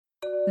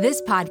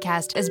This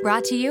podcast is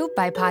brought to you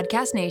by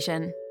Podcast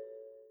Nation.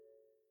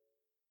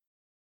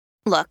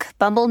 Look,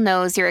 Bumble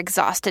knows you're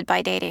exhausted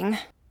by dating.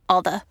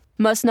 All the,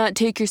 must not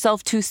take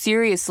yourself too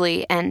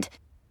seriously, and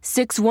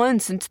 6'1"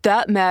 since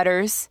that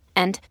matters,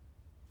 and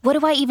what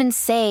do I even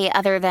say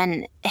other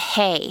than,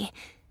 hey?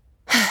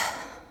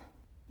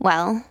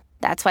 Well,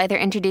 that's why they're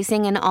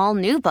introducing an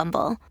all-new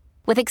Bumble,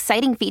 with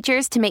exciting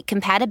features to make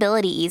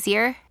compatibility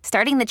easier,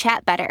 starting the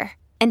chat better,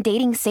 and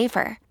dating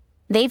safer.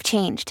 They've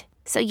changed,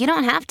 so you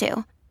don't have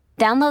to.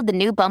 Download the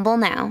new Bumble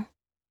now.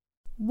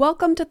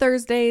 Welcome to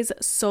Thursday's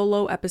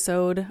solo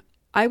episode.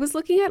 I was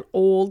looking at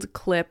old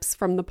clips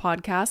from the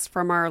podcast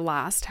from our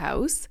last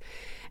house,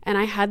 and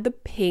I had the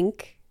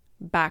pink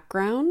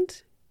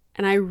background,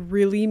 and I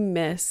really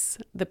miss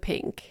the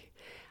pink.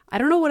 I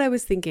don't know what I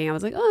was thinking. I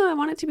was like, oh, I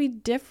want it to be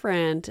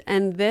different.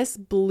 And this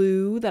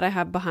blue that I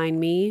have behind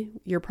me,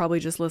 you're probably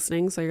just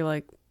listening, so you're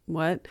like,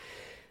 what?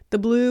 The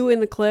blue in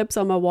the clips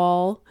on my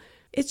wall,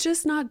 it's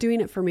just not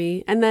doing it for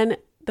me. And then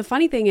the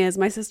funny thing is,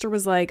 my sister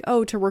was like,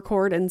 oh, to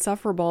record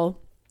Insufferable,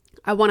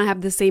 I want to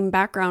have the same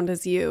background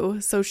as you.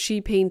 So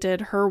she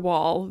painted her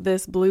wall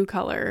this blue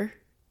color.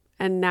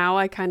 And now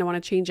I kind of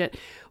want to change it.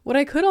 What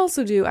I could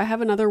also do, I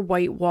have another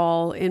white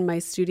wall in my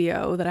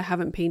studio that I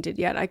haven't painted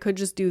yet. I could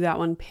just do that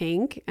one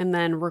pink and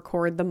then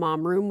record the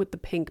mom room with the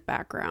pink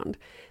background.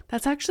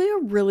 That's actually a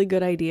really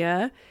good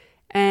idea.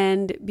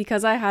 And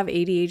because I have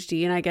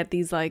ADHD and I get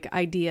these like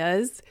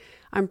ideas,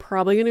 I'm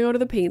probably going to go to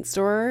the paint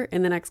store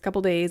in the next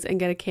couple days and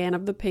get a can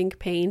of the pink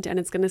paint, and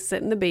it's going to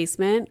sit in the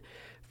basement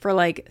for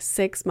like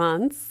 6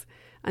 months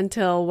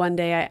until one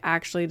day I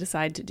actually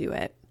decide to do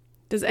it.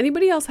 Does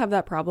anybody else have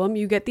that problem?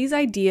 You get these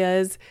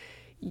ideas,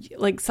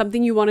 like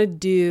something you want to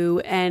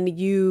do, and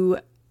you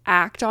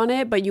act on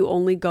it, but you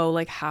only go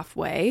like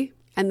halfway,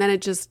 and then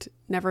it just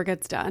never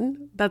gets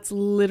done. That's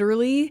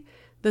literally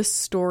the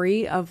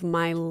story of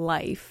my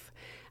life.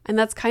 And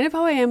that's kind of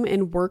how I am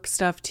in work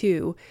stuff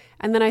too.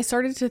 And then I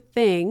started to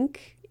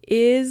think,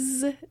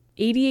 is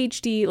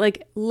ADHD,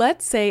 like,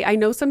 let's say, I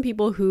know some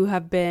people who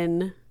have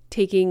been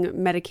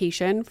taking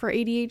medication for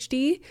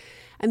ADHD,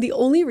 and the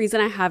only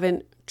reason I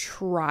haven't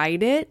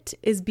tried it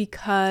is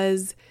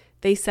because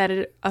they said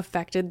it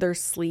affected their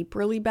sleep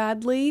really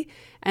badly.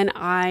 And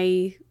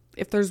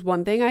if there's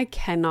one thing I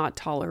cannot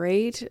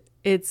tolerate,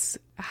 it's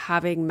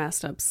having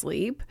messed up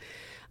sleep.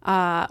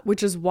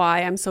 Which is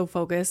why I'm so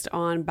focused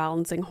on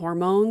balancing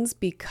hormones,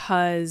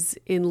 because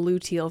in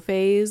luteal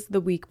phase, the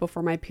week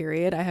before my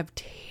period, I have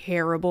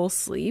terrible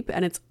sleep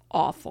and it's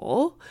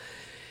awful.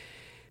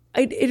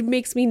 It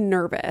makes me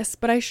nervous,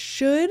 but I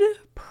should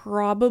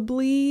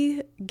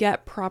probably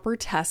get proper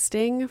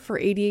testing for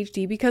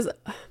ADHD, because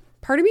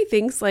part of me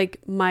thinks like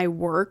my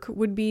work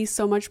would be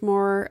so much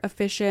more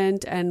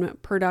efficient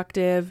and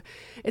productive.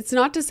 It's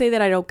not to say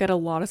that I don't get a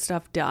lot of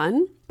stuff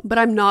done, but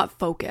I'm not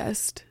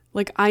focused.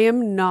 Like, I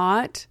am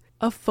not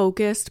a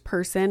focused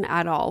person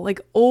at all.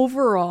 Like,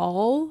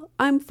 overall,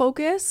 I'm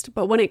focused,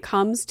 but when it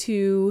comes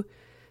to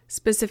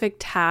specific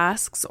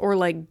tasks or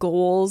like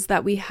goals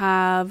that we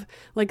have,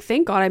 like,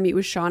 thank God I meet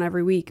with Sean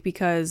every week,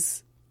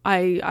 because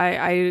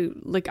I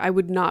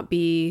would not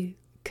be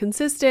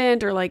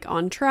consistent or like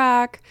on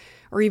track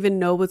or even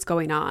know what's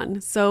going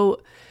on.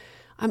 So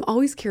I'm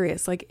always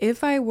curious, like,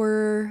 if I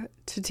were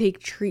to take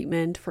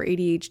treatment for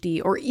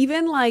ADHD, or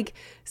even like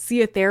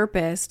see a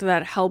therapist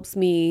that helps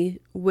me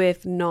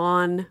with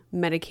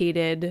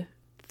non-medicated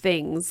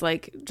things,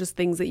 like just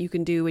things that you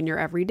can do in your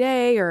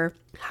everyday, or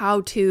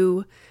how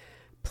to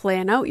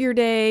plan out your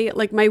day.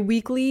 Like, my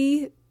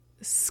weekly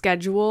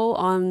schedule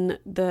on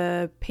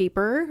the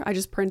paper, I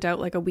just print out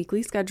like a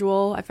weekly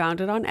schedule. I found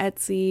it on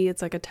Etsy.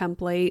 It's like a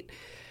template.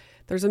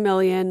 There's a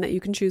million that you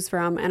can choose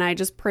from, and I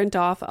just print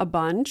off a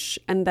bunch,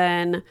 and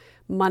then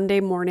Monday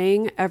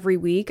morning every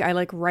week I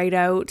like write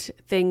out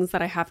things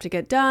that I have to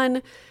get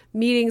done,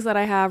 meetings that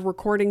I have,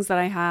 recordings that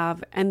I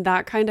have, and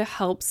that kind of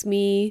helps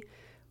me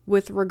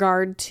with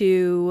regard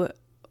to,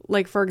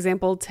 like, for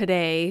example,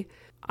 today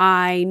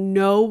I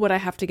know what I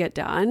have to get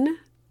done,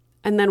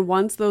 and then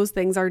once those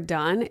things are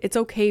done, it's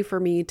okay for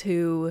me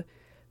to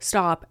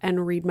stop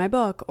and read my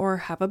book or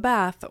have a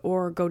bath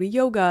or go to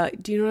yoga.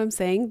 Do you know what I'm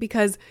saying?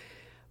 Because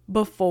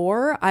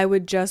before, I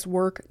would just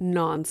work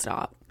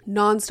nonstop.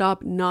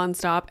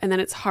 And then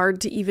it's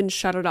hard to even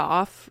shut it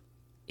off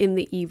in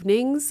the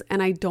evenings.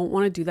 And I don't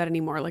want to do that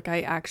anymore. Like,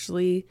 I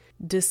actually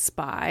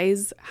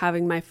despise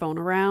having my phone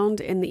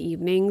around in the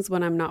evenings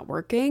when I'm not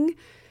working.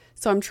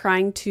 So I'm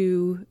trying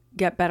to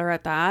get better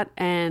at that.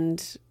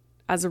 And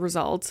as a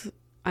result,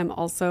 I'm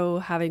also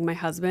having my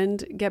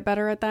husband get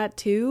better at that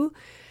too.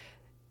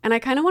 And I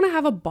kind of want to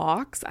have a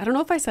box. I don't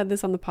know if I said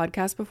this on the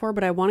podcast before,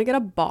 but I want to get a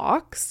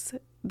box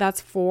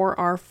that's for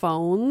our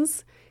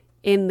phones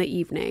in the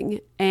evening.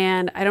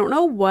 And I don't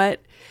know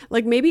what,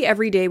 like, maybe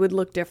every day would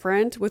look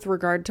different with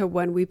regard to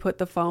when we put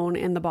the phone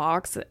in the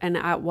box and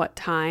at what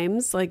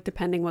times, like,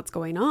 depending what's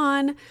going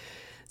on.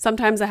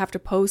 Sometimes I have to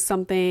post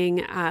something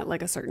at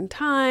like a certain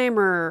time,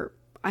 or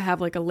I have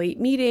like a late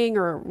meeting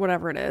or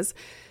whatever it is.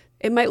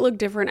 It might look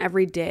different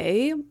every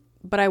day,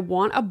 but I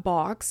want a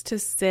box to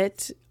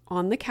sit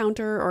on the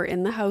counter or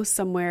in the house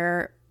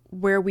somewhere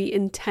where we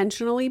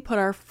intentionally put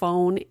our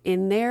phone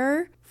in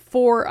there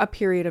for a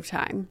period of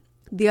time.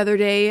 The other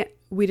day,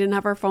 we didn't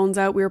have our phones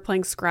out. We were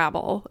playing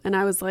Scrabble. And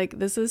I was like,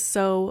 this is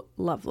so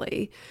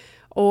lovely.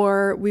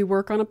 Or we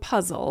work on a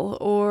puzzle.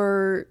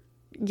 Or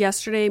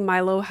yesterday,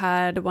 Milo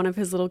had one of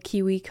his little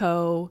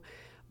KiwiCo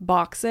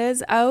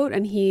boxes out.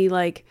 And he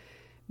like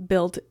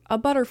built a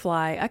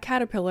butterfly, a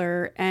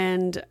caterpillar,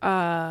 and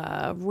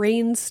a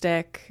rain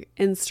stick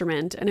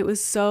instrument. And it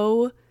was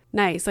so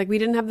nice. Like we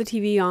didn't have the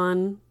TV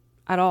on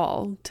at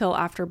all till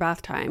after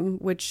bath time,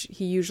 which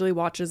he usually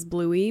watches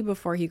Bluey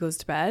before he goes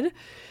to bed.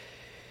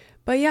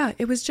 But yeah,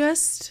 it was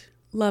just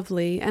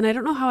lovely. And I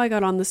don't know how I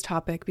got on this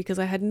topic because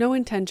I had no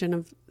intention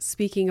of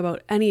speaking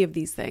about any of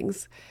these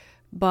things.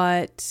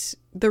 But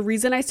the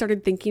reason I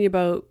started thinking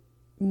about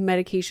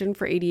medication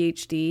for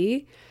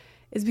ADHD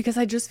is because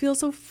I just feel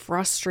so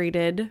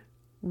frustrated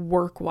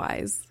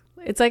work-wise.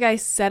 It's like I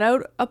set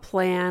out a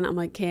plan. I'm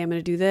like, okay, I'm going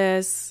to do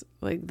this.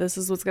 Like, this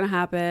is what's going to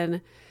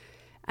happen.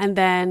 And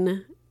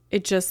then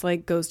it just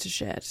like goes to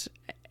shit.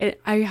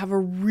 I have a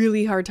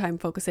really hard time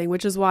focusing,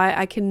 which is why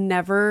I can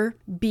never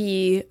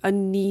be a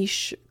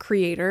niche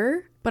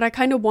creator. But I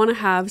kind of want to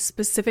have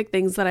specific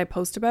things that I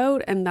post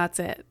about, and that's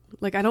it.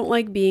 Like, I don't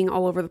like being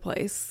all over the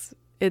place.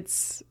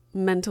 It's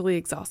mentally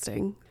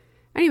exhausting.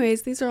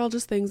 Anyways, these are all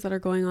just things that are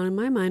going on in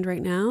my mind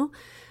right now.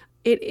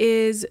 It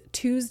is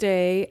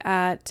Tuesday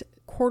at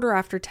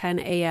 10:15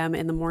 a.m.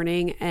 in the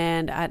morning,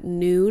 and at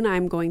noon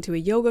I'm going to a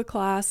yoga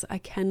class. I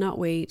cannot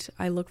wait.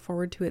 I look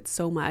forward to it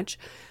so much.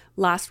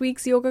 Last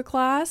week's yoga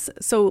class,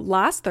 so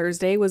last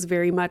Thursday was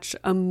very much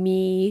a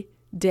me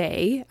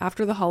day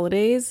after the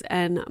holidays,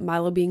 and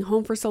Milo being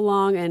home for so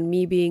long and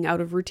me being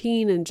out of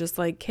routine and just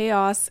like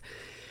chaos.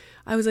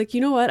 I was like, you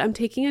know what? I'm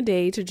taking a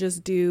day to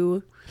just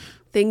do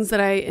things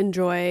that I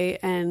enjoy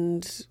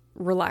and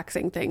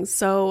relaxing things.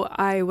 So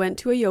I went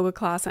to a yoga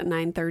class at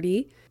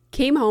 9:30,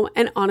 came home,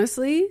 and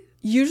honestly,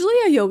 usually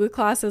a yoga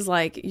class is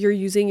like you're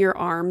using your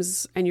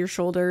arms and your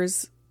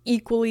shoulders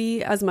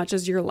equally as much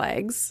as your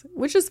legs,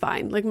 which is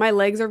fine. Like my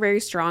legs are very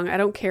strong. I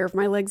don't care if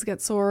my legs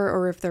get sore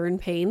or if they're in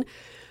pain,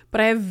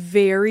 but I have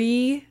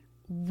very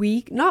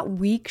weak, not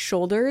weak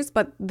shoulders,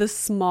 but the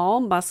small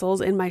muscles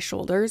in my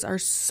shoulders are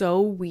so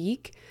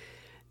weak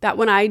that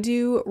when I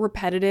do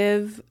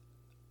repetitive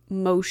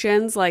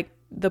motions like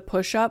the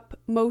push-up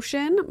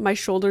motion, my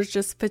shoulders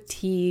just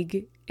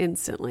fatigue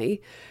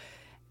instantly.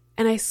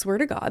 And I swear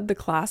to God, the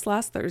class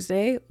last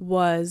Thursday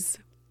was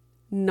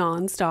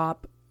nonstop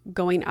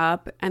going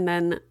up and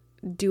then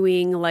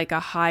doing like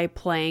a high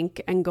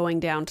plank and going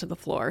down to the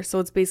floor. So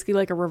it's basically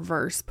like a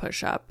reverse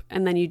push-up.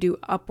 And then you do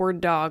upward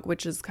dog,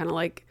 which is kind of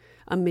like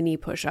a mini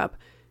push-up,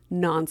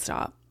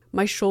 nonstop.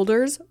 My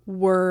shoulders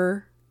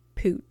were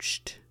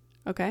pooched.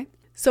 Okay.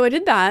 So I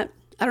did that.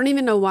 I don't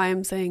even know why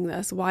I'm saying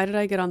this. Why did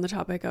I get on the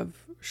topic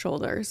of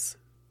shoulders?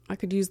 I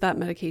could use that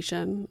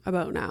medication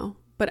about now.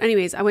 But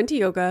anyways, I went to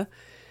yoga.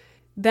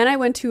 Then I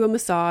went to a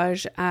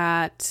massage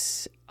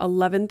at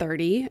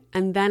 11:30.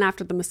 And then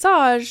after the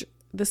massage,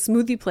 the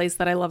smoothie place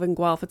that I love in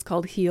Guelph, it's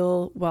called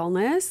Heal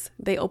Wellness.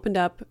 They opened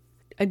up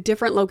a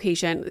different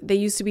location. They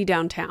used to be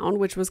downtown,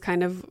 which was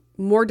kind of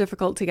more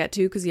difficult to get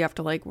to because you have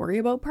to like worry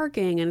about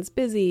parking and it's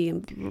busy.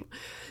 And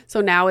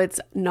so now it's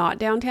not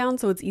downtown,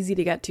 so it's easy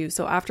to get to.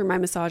 So after my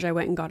massage, I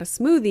went and got a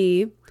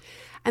smoothie.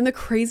 And the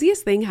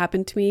craziest thing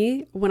happened to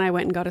me when I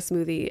went and got a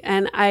smoothie.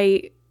 And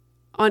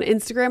on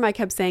Instagram, I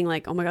kept saying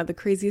like, oh my God, the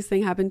craziest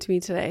thing happened to me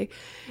today.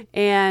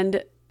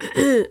 And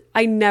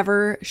I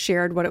never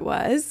shared what it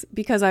was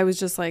because I was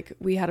just like,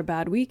 we had a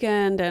bad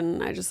weekend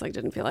and I just like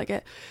didn't feel like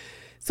it.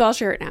 So I'll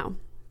share it now.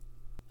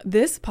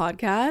 This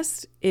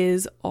podcast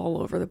is all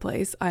over the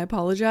place. I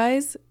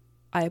apologize.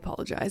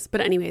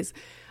 But anyways,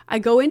 I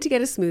go in to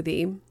get a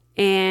smoothie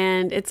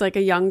and it's like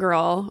a young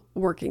girl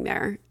working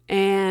there.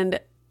 And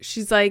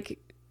she's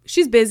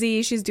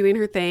busy. She's doing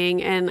her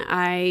thing.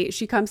 And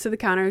she comes to the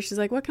counter. She's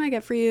like, what can I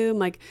get for you? I'm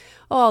like,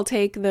 oh, I'll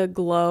take the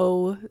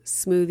Glow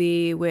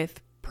smoothie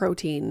with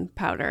protein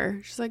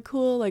powder. She's like,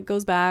 cool, like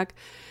goes back,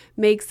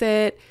 makes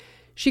it.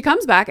 She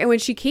comes back, and when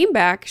she came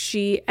back,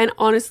 and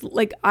honestly,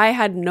 like I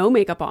had no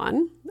makeup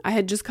on. I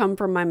had just come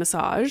from my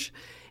massage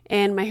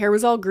and my hair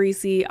was all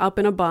greasy, up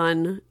in a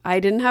bun.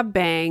 I didn't have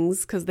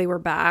bangs because they were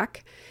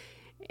back.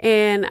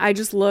 And I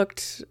just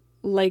looked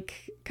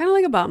like kind of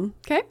like a bum.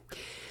 Okay.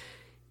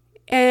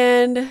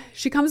 And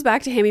she comes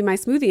back to hand me my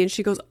smoothie and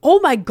she goes, oh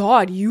my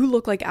God, you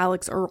look like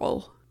Alex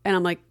Earl. And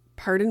I'm like,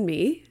 pardon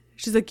me?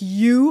 She's like,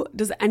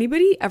 does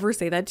anybody ever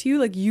say that to you?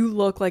 Like, you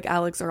look like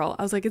Alex Earl.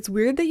 I was like, it's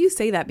weird that you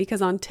say that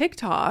because on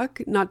TikTok,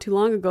 not too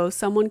long ago,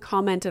 someone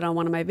commented on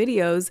one of my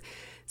videos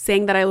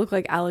saying that I look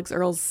like Alex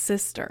Earl's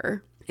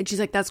sister. And she's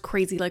like, that's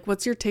crazy. Like,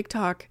 what's your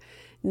TikTok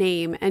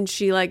name? And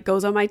she like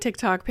goes on my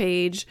TikTok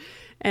page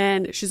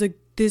and she's like,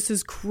 this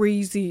is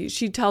crazy.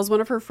 She tells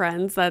one of her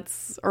friends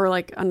or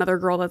like another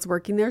girl that's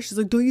working there. She's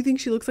like, don't you think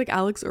she looks like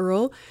Alex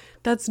Earl?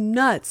 That's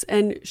nuts.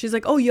 And she's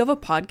like, oh, you have a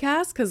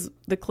podcast? Because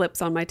the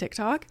clip's on my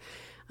TikTok.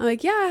 I'm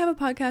like, yeah, I have a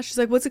podcast. She's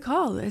like, what's it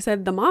called? I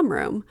said, The Mom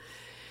Room.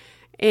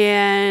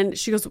 And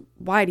she goes,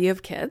 why, do you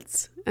have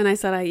kids? And I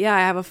said, yeah, I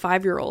have a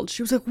 5-year-old.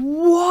 She was like,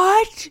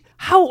 what?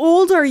 How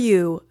old are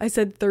you? I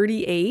said,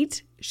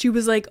 38. She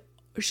was like,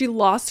 she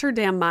lost her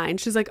damn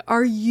mind. She's like,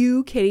 are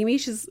you kidding me?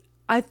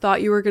 I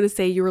thought you were going to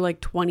say you were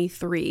like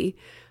 23.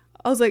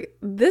 I was like,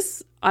 I'm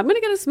going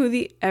to get a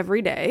smoothie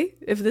every day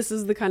if this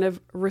is the kind of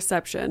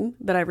reception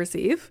that I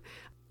receive.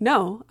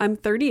 No, I'm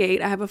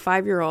 38. I have a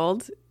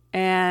 5-year-old.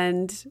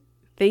 And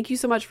thank you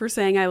so much for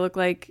saying I look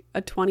like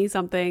a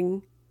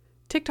 20-something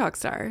TikTok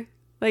star.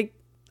 Like,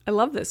 I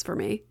love this for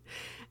me.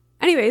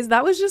 Anyways,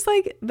 that was just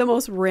like the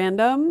most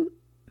random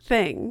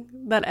thing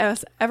that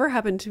has ever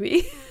happened to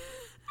me.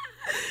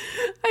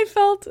 I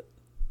felt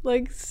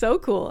like so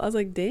cool. I was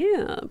like,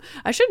 damn,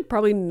 I should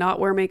probably not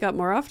wear makeup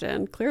more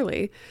often,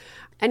 clearly.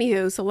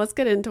 Anywho, so let's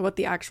get into what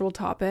the actual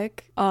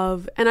topic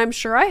of, and I'm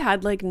sure I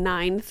had like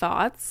 9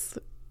 thoughts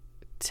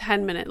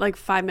 5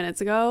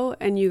 minutes ago,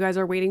 and you guys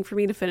are waiting for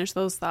me to finish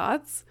those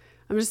thoughts.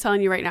 I'm just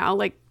telling you right now,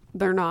 like,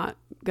 they're not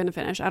going to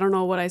finish. I don't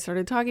know what I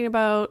started talking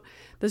about.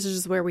 This is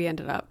just where we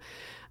ended up.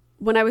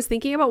 When I was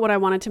thinking about what I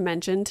wanted to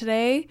mention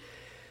today,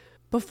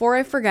 before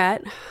I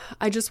forget,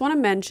 I just want to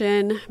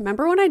mention,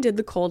 remember when I did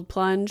the cold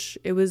plunge?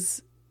 It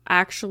was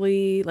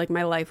actually like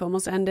my life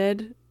almost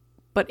ended,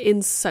 but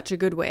in such a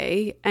good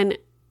way. And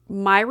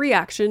my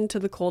reaction to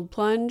the cold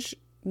plunge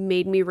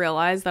made me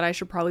realize that I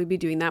should probably be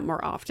doing that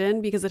more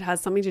often because it has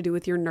something to do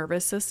with your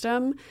nervous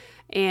system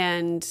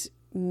and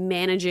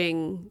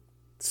managing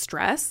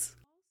stress.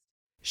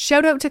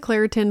 Shout out to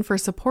Claritin for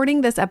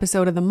supporting this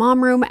episode of the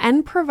Mom Room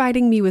and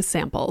providing me with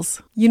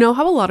samples. You know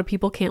how a lot of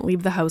people can't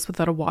leave the house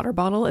without a water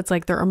bottle? It's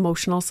like their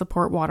emotional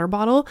support water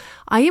bottle.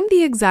 I am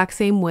the exact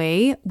same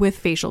way with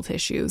facial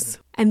tissues.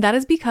 And that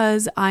is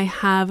because I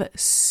have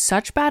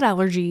such bad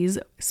allergies,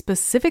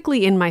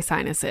 specifically in my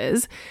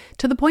sinuses,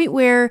 to the point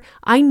where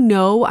I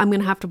know I'm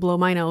going to have to blow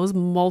my nose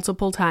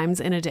multiple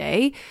times in a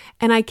day,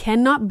 and I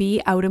cannot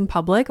be out in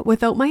public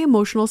without my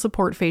emotional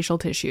support facial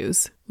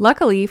tissues.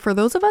 Luckily, for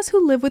those of us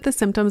who live with the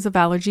symptoms of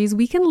allergies,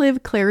 we can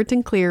live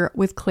Claritin Clear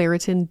with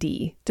Claritin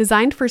D.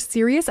 Designed for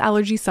serious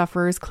allergy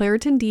sufferers,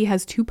 Claritin D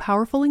has 2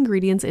 powerful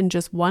ingredients in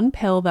just 1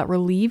 pill that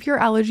relieve your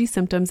allergy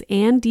symptoms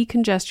and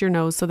decongest your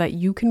nose so that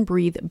you can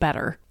breathe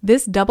better.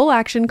 This double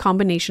action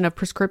combination of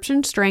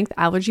prescription strength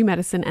allergy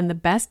medicine and the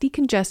best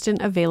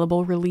decongestant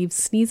available relieves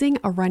sneezing,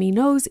 a runny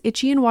nose,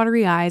 itchy and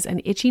watery eyes,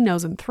 an itchy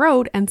nose and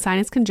throat, and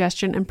sinus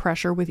congestion and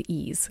pressure with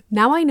ease.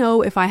 Now I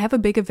know if I have a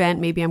big event,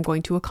 maybe I'm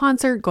going to a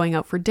concert, going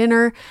out for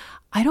dinner,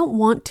 I don't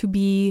want to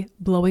be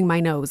blowing my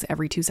nose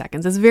every 2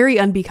 seconds. It's very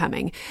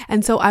unbecoming.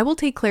 And so I will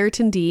take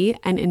Claritin D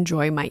and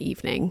enjoy my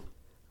evening.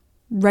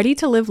 Ready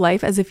to live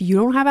life as if you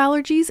don't have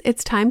allergies?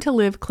 It's time to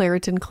live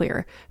Claritin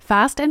Clear.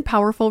 Fast and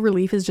powerful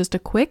relief is just a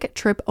quick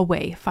trip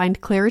away. Find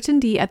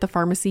Claritin D at the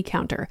pharmacy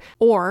counter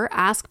or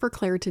ask for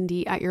Claritin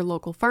D at your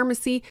local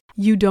pharmacy.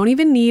 You don't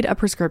even need a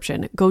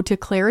prescription. Go to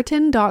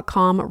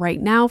Claritin.com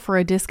right now for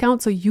a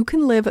discount so you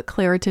can live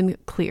Claritin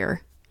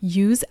Clear.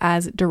 Use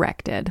as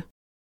directed.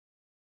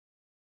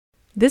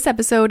 This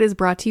episode is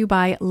brought to you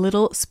by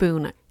Little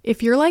Spoon.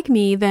 If you're like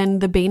me, then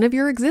the bane of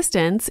your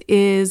existence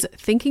is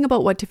thinking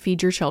about what to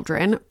feed your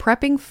children,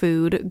 prepping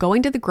food,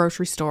 going to the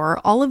grocery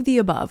store, all of the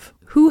above.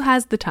 Who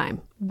has the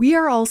time? We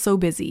are all so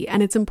busy,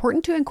 and it's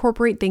important to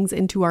incorporate things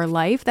into our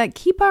life that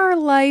keep our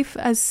life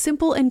as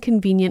simple and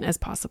convenient as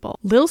possible.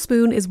 Little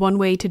Spoon is one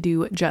way to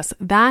do just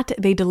that.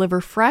 They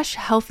deliver fresh,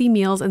 healthy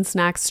meals and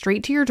snacks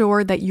straight to your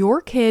door that your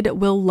kid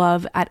will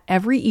love at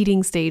every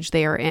eating stage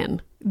they are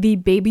in. The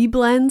baby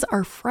blends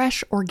are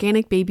fresh,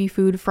 organic baby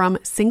food from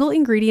single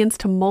ingredients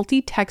to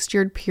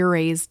multi-textured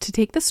purees to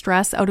take the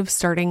stress out of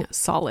starting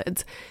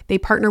solids. They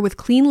partner with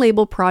Clean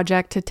Label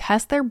Project to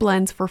test their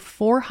blends for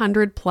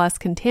 400 plus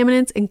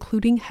contaminants,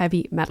 including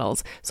heavy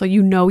metals, so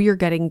you know you're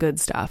getting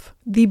good stuff.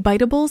 The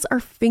Biteables are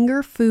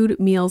finger food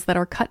meals that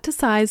are cut to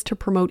size to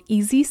promote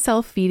easy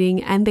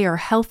self-feeding, and they are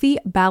healthy,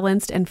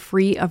 balanced, and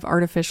free of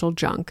artificial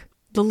junk.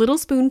 The Little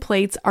Spoon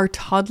plates are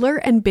toddler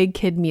and big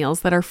kid meals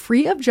that are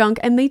free of junk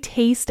and they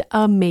taste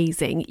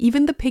amazing.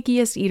 Even the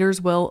pickiest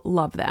eaters will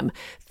love them.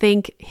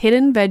 Think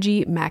hidden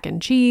veggie mac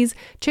and cheese,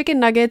 chicken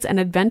nuggets, and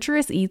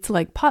adventurous eats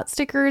like pot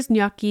stickers,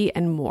 gnocchi,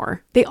 and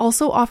more. They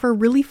also offer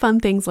really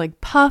fun things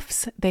like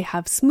puffs. They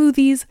have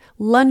smoothies,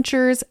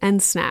 lunchers,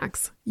 and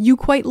snacks. You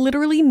quite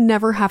literally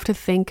never have to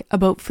think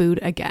about food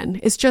again.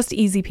 It's just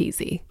easy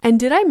peasy. And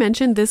did I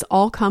mention this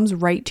all comes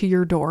right to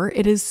your door?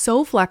 It is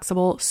so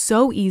flexible,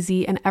 so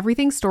easy, and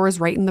everything stores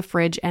right in the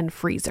fridge and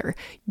freezer.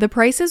 The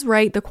price is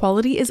right, the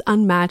quality is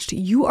unmatched.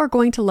 You are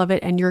going to love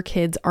it and your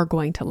kids are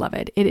going to love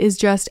it. It is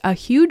just a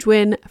huge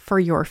win for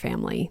your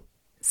family.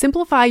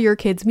 Simplify your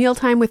kids'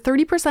 mealtime with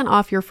 30%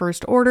 off your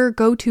first order.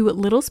 Go to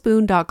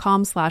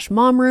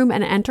littlespoon.com/momroom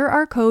and enter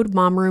our code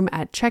momroom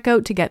at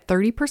checkout to get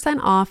 30%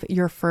 off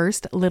your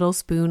first Little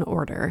Spoon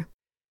order.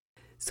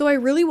 So I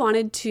really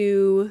wanted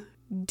to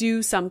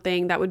do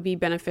something that would be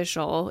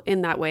beneficial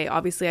in that way.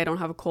 Obviously, I don't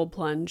have a cold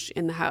plunge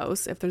in the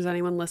house. If there's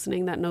anyone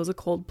listening that knows a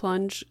cold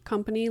plunge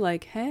company,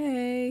 like,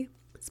 hey.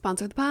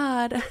 sponsor the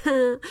pod.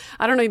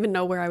 I don't even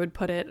know where I would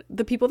put it.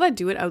 The people that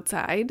do it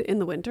outside in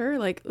the winter,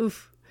 like,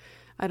 oof,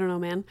 I don't know,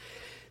 man.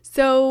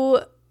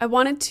 So I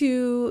wanted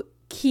to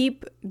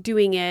keep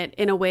doing it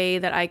in a way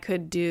that I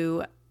could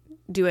do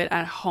it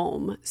at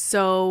home.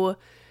 So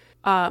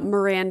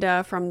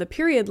Miranda from the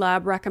Period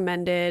Lab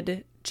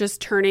recommended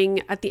just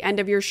turning at the end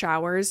of your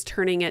showers,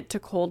 turning it to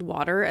cold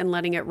water and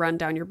letting it run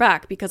down your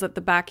back, because at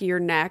the back of your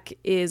neck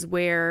is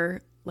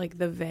where like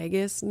the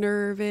vagus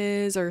nerve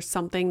is, or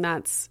something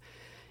that's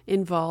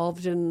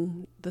involved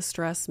in the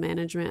stress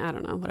management. I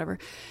don't know, whatever.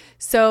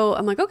 So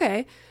I'm like,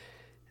 okay.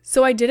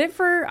 So I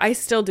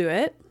still do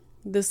it.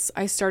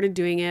 I started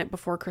doing it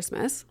before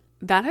Christmas.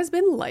 That has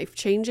been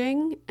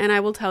life-changing. And I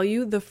will tell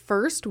you, the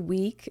first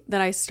week that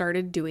I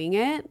started doing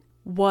it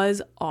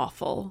was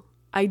awful.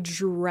 I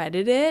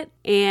dreaded it,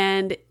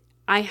 and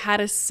I had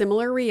a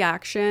similar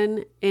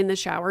reaction in the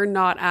shower,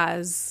 not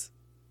as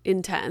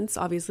intense,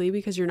 obviously,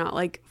 because you're not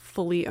like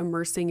fully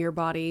immersing your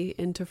body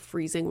into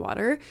freezing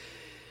water.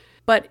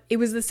 But it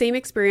was the same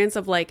experience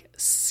of like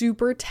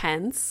super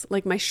tense,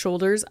 like my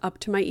shoulders up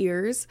to my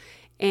ears,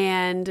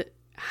 and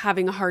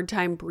having a hard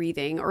time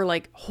breathing, or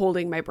like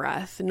holding my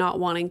breath, not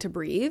wanting to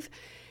breathe.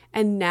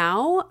 And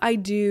now I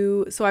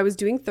was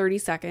doing 30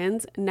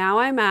 seconds. Now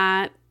I'm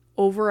at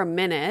over a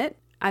minute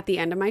at the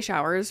end of my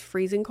showers,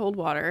 freezing cold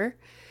water,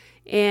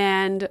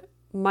 and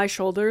my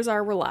shoulders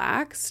are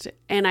relaxed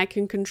and I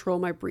can control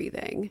my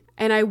breathing.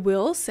 And I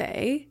will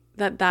say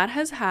that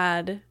has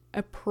had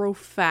a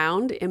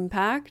profound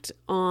impact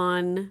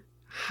on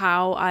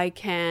how I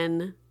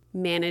can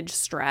manage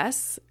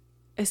stress,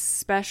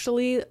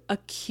 especially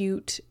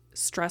acute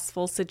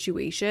stressful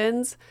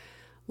situations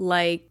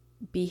like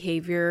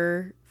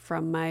behavior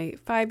from my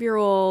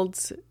 5-year-old,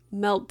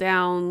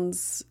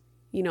 meltdowns,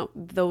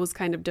 those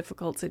kind of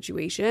difficult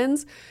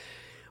situations,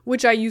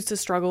 which I used to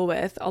struggle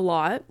with a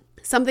lot.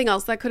 Something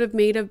else that could have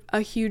made a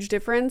huge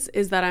difference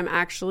is that I'm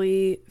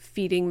actually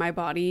feeding my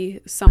body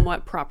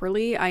somewhat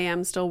properly. I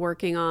am still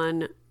working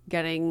on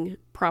getting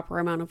proper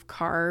amount of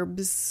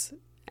carbs.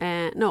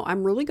 And no,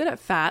 I'm really good at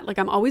fat. Like,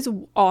 I'm always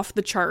off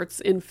the charts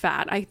in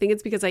fat. I think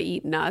it's because I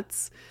eat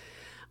nuts.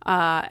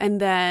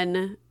 And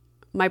then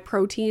my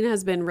protein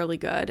has been really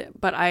good,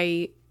 but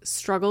I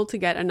struggle to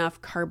get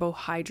enough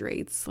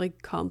carbohydrates,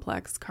 like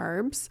complex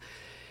carbs,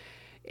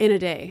 in a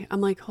day.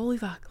 I'm like, holy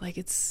fuck, like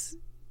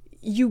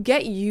you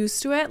get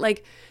used to it.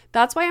 Like,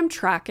 that's why I'm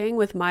tracking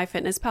with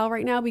MyFitnessPal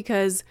right now,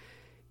 because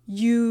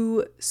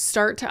you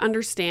start to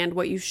understand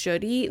what you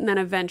should eat, and then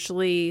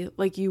eventually,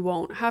 like, you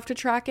won't have to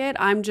track it.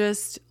 I'm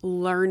just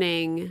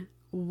learning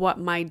what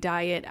my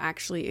diet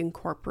actually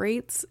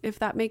incorporates, if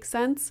that makes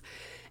sense,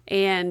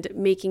 and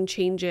making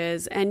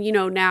changes. And,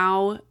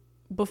 now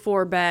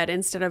before bed,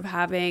 instead of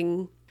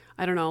having,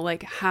 I don't know,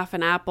 like half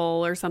an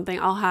apple or something,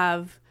 I'll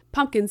have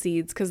pumpkin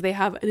seeds because they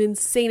have an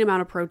insane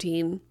amount of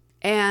protein.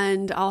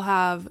 And I'll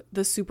have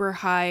the super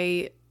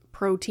high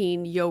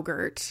protein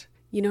yogurt.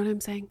 You know what I'm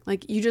saying?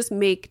 Like, you just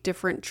make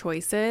different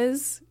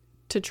choices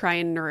to try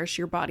and nourish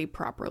your body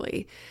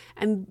properly.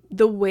 And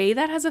the way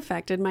that has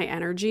affected my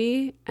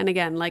energy, and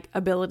again, like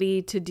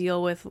ability to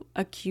deal with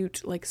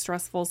acute, like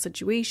stressful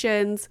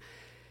situations.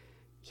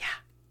 Yeah.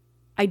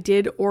 I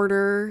did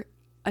order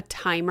a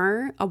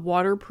timer, a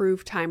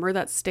waterproof timer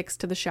that sticks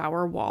to the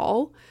shower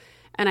wall.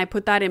 And I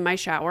put that in my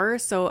shower.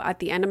 So at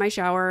the end of my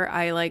shower,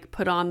 I like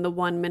put on the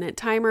 1-minute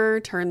timer,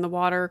 turn the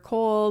water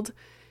cold,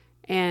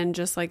 and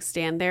just like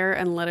stand there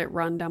and let it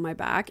run down my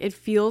back. It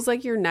feels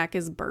like your neck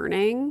is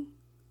burning,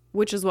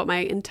 which is what my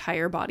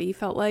entire body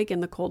felt like in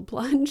the cold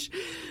plunge.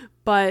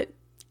 But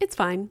it's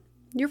fine.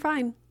 You're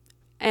fine.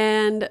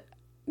 And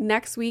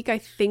next week, I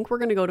think we're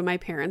going to go to my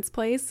parents'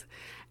 place.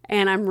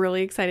 And I'm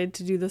really excited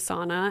to do the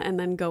sauna and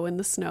then go in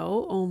the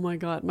snow. Oh my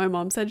God. My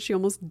mom said she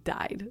almost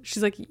died.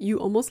 She's like, you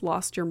almost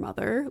lost your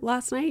mother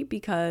last night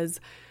because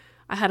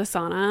I had a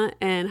sauna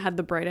and had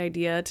the bright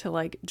idea to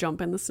like jump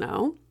in the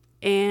snow.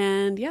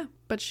 And yeah,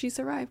 but she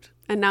survived.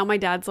 And now my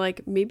dad's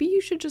like, maybe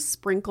you should just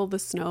sprinkle the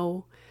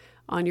snow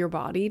on your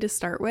body to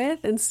start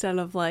with instead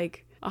of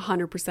like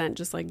 100%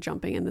 just like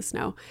jumping in the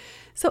snow.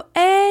 So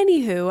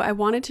anywho, I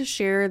wanted to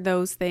share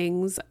those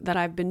things that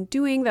I've been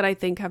doing that I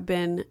think have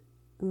been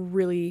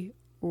really,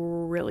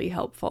 really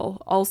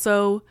helpful.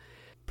 Also,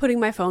 putting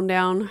my phone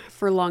down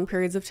for long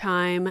periods of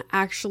time,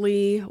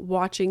 actually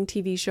watching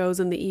TV shows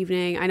in the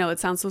evening. I know it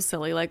sounds so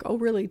silly, like, oh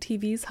really,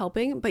 TV's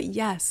helping? But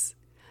yes,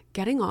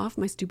 getting off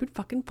my stupid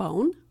fucking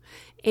phone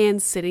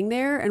and sitting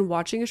there and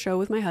watching a show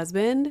with my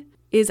husband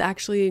is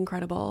actually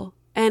incredible.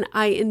 And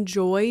I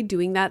enjoy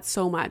doing that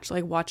so much,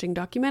 like watching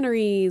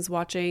documentaries,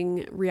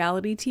 watching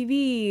reality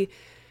TV,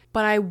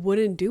 but I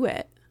wouldn't do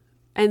it.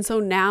 And so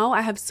now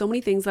I have so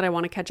many things that I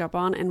want to catch up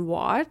on and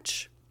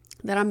watch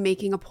that I'm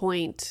making a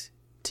point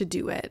to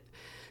do it.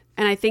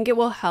 And I think it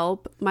will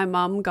help. My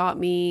mom got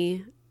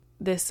me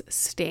this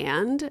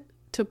stand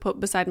to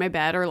put beside my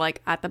bed or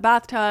like at the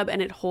bathtub,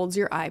 and it holds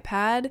your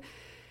iPad.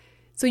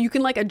 So you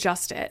can like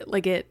adjust it.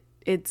 Like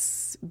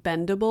it's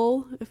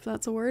bendable, if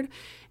that's a word.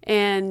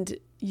 And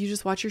you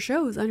just watch your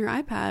shows on your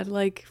iPad,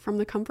 like from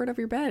the comfort of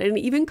your bed. And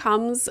it even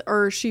comes,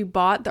 or she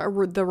bought the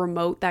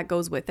remote that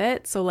goes with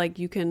it. So like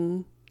you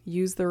can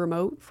use the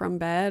remote from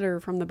bed or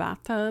from the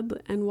bathtub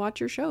and watch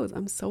your shows.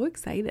 I'm so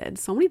excited.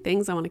 So many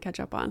things I want to catch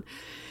up on.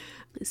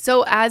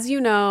 So as you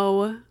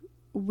know,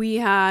 we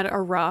had a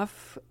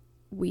rough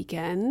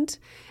weekend.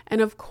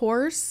 And of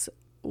course,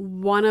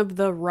 one of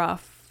the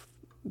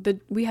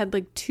we had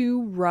like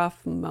 2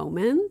 rough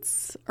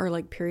moments or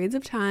like periods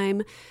of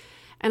time.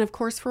 And of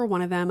course, for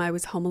one of them, I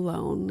was home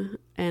alone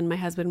and my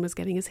husband was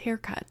getting his hair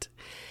cut.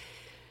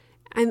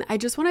 And I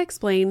just want to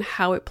explain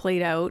how it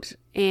played out.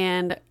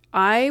 And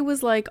I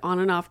was like on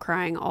and off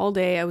crying all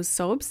day. I was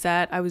so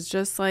upset. I was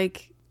just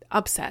like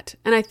upset.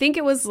 And I think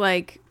it was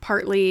like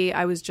partly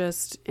I was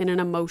just in an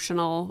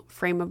emotional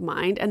frame of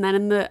mind. And then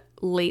in the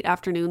late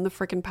afternoon, the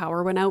freaking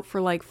power went out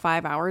for like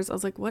 5 hours. I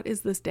was like, what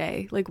is this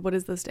day? Like, what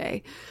is this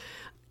day?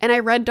 And I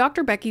read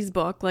Dr. Becky's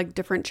book, like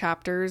different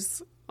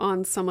chapters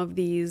on some of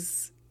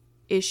these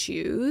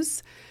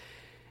issues.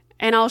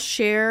 And I'll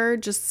share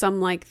just some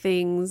like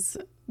things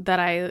that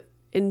I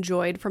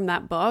enjoyed from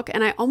that book.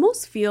 And I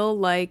almost feel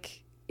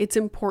like it's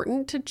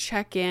important to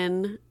check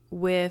in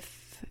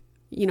with,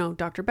 you know,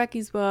 Dr.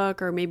 Becky's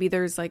book, or maybe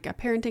there's like a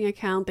parenting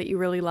account that you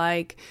really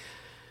like,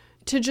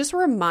 to just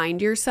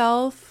remind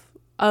yourself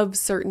of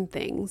certain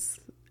things.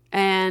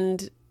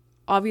 And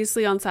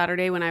obviously on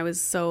Saturday, when I was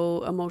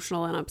so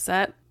emotional and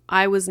upset,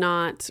 I was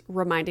not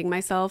reminding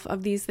myself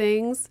of these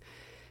things.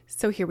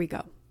 So here we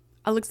go.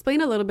 I'll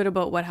explain a little bit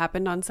about what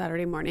happened on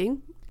Saturday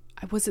morning.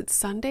 Was it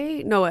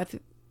Sunday? No,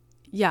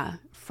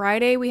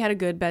 Friday we had a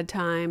good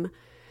bedtime.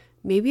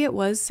 Maybe it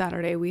was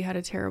Saturday we had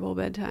a terrible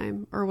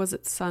bedtime. Or was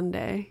it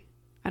Sunday?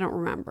 I don't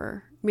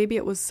remember. Maybe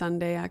it was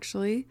Sunday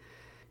actually.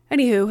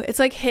 Anywho, it's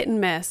like hit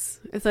and miss.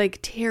 It's like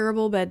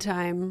terrible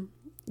bedtime,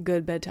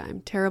 good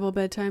bedtime, terrible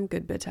bedtime,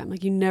 good bedtime.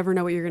 Like you never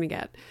know what you're going to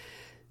get.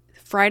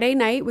 Friday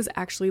night was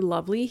actually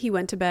lovely. He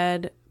went to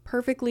bed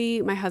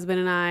perfectly. My husband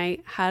and I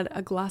had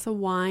a glass of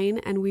wine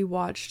and we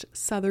watched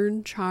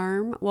Southern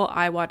Charm. Well,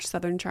 I watched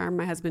Southern Charm.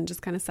 My husband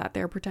just kind of sat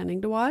there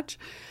pretending to watch.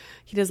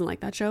 He doesn't like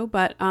that show,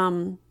 but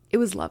it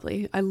was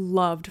lovely. I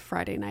loved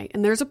Friday night.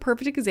 And there's a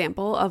perfect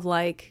example of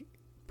like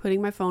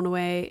putting my phone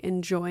away,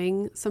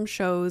 enjoying some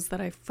shows that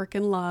I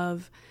freaking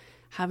love,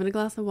 having a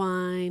glass of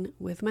wine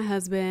with my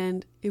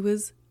husband. It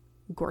was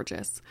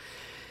gorgeous.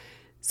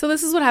 So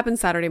this is what happened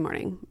Saturday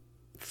morning.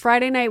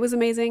 Friday night was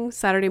amazing.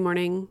 Saturday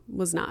morning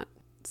was not.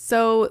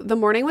 So the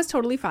morning was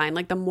totally fine.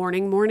 Like the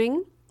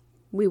morning,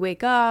 we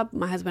wake up,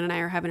 my husband and I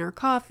are having our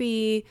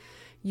coffee.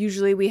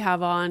 Usually we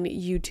have on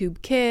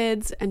YouTube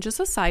Kids. And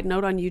just a side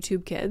note on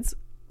YouTube Kids,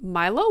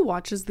 Milo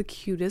watches the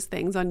cutest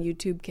things on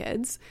YouTube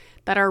Kids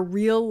that are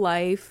real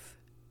life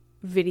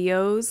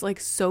videos,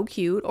 like so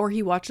cute. Or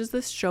he watches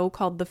this show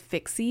called The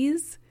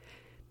Fixies.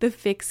 The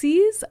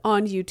Fixies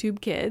on YouTube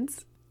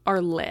Kids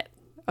are lit.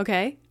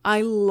 Okay,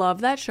 I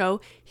love that show.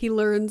 He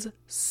learns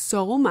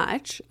so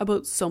much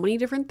about so many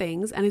different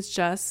things and it's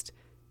just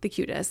the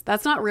cutest.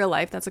 That's not real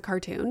life, that's a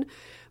cartoon.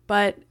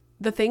 But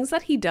the things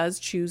that he does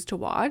choose to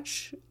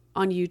watch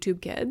on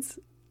YouTube Kids,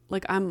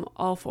 like I'm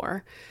all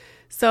for.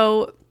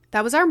 So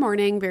that was our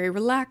morning, very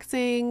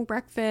relaxing,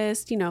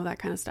 breakfast, you know, that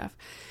kind of stuff.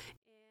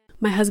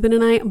 My husband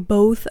and I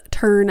both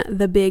turn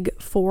the big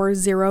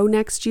 40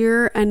 next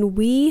year, and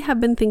we have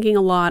been thinking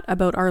a lot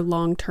about our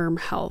long-term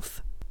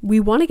health. We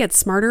want to get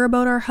smarter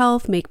about our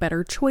health, make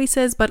better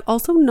choices, but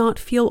also not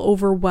feel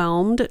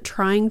overwhelmed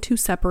trying to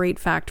separate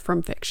fact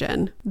from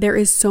fiction. There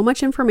is so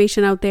much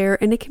information out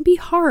there, and it can be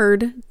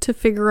hard to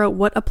figure out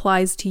what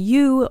applies to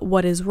you,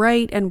 what is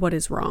right, and what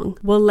is wrong.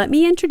 Well, let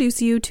me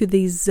introduce you to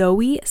the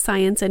Zoe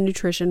Science and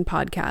Nutrition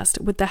podcast.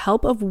 With the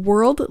help of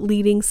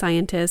world-leading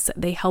scientists,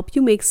 they help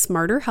you make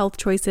smarter health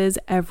choices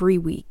every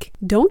week.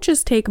 Don't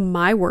just take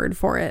my word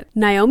for it.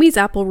 Naomi's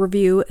Apple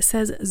review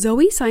says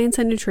Zoe Science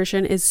and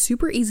Nutrition is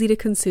super easy to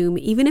consume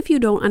even if you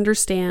don't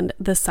understand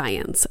the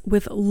science,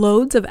 with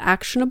loads of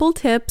actionable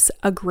tips,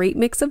 a great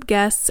mix of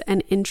guests,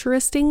 and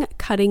interesting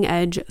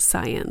cutting-edge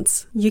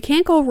science. You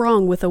can't go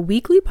wrong with a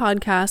weekly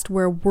podcast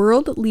where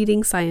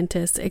world-leading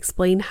scientists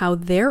explain how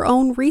their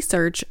own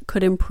research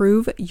could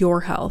improve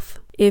your health.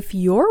 If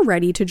you're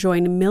ready to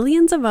join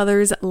millions of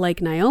others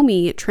like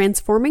Naomi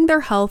transforming their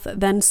health,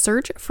 then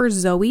search for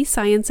Zoe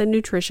Science and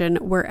Nutrition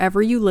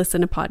wherever you listen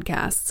to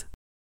podcasts.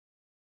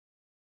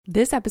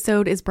 This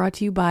episode is brought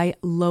to you by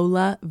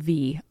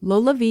LolaVie.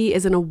 LolaVie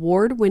is an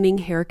award-winning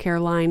hair care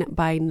line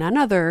by none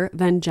other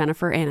than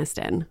Jennifer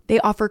Aniston. They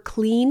offer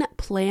clean,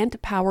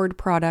 plant-powered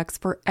products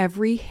for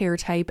every hair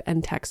type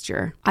and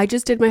texture. I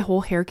just did my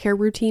whole hair care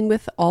routine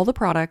with all the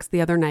products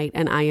the other night,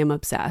 and I am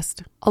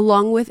obsessed.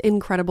 Along with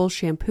incredible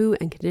shampoo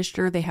and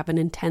conditioner, they have an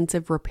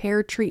intensive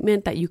repair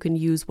treatment that you can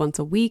use once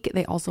a week.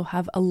 They also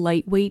have a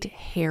lightweight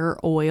hair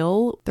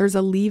oil. There's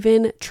a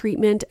leave-in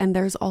treatment, and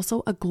there's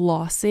also a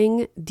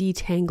glossing,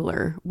 detangling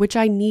detangler, which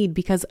I need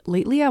because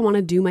lately I want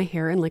to do my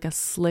hair in like a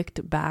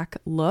slicked back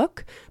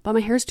look, but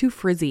my hair's too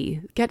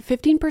frizzy. Get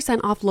 15%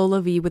 off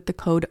LolaVie with the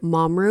code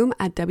MOMROOM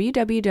at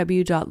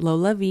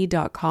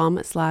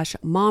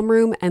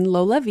www.lolavie.com/momroom, and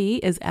LolaVie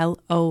is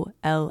LOLAVIE.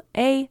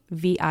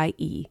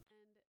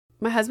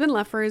 My husband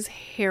left for his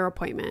hair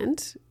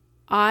appointment.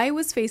 I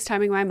was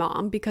FaceTiming my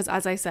mom because,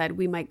 as I said,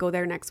 we might go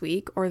there next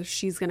week or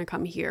she's going to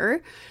come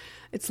here.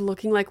 It's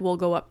looking like we'll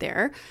go up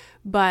there,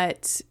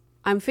 but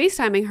I'm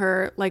FaceTiming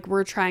her like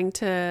we're trying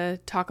to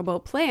talk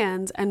about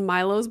plans, and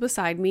Milo's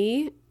beside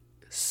me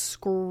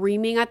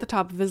screaming at the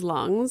top of his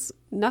lungs.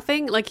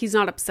 Nothing, like he's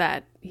not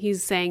upset.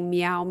 He's saying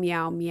meow,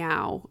 meow,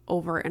 meow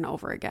over and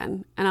over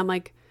again. And I'm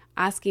like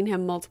asking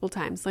him multiple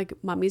times, like,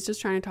 Mommy's just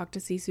trying to talk to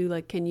Sisu.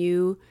 Like, can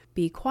you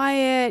be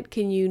quiet?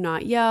 Can you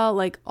not yell?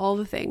 Like all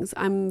the things.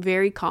 I'm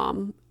very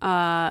calm.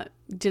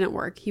 Didn't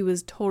work. He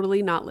was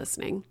totally not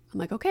listening. I'm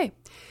like, okay.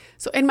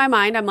 So in my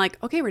mind, I'm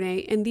like, okay, Renee,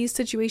 in these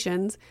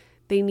situations,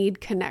 they need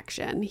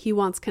connection. He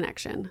wants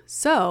connection.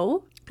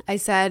 So I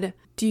said,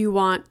 do you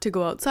want to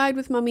go outside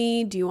with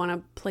Mommy? Do you want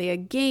to play a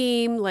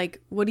game?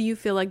 Like, what do you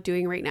feel like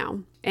doing right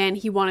now? And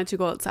he wanted to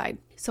go outside.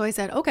 So I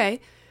said,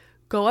 okay,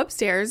 go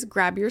upstairs,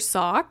 grab your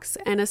socks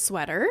and a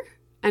sweater,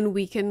 and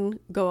we can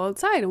go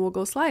outside and we'll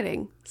go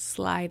sliding.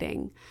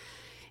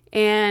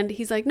 And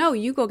he's like, no,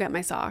 you go get my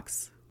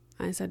socks.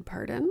 I said,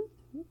 pardon?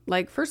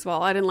 Like, first of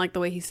all, I didn't like the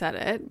way he said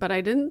it, but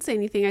I didn't say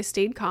anything. I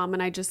stayed calm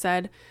and I just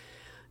said,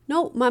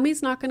 no,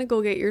 Mommy's not going to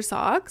go get your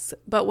socks,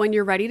 but when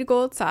you're ready to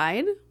go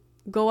outside,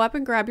 go up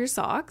and grab your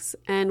socks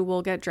and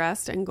we'll get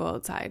dressed and go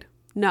outside.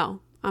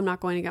 No, I'm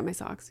not going to get my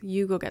socks.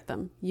 You go get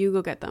them. You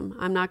go get them.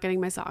 I'm not getting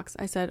my socks.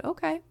 I said,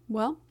 okay,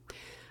 well,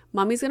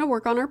 Mommy's going to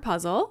work on her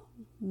puzzle.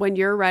 When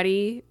you're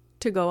ready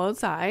to go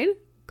outside,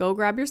 go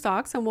grab your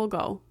socks and we'll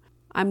go.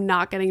 I'm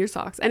not getting your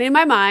socks. And in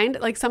my mind,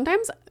 like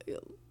sometimes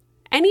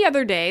any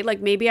other day, like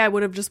maybe I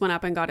would have just went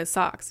up and got his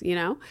socks, you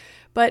know,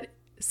 but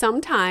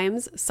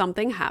sometimes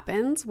something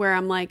happens where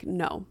I'm like,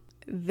 no,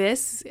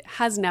 this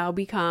has now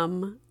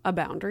become a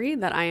boundary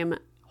that I am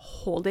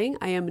holding.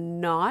 I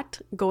am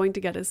not going to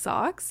get his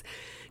socks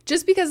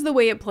just because of the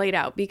way it played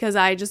out, because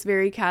I just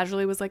very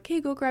casually was like,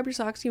 hey, go grab your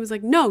socks. He was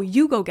like, no,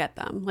 you go get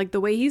them. Like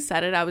the way he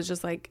said it, I was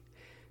just like,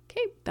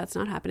 okay, that's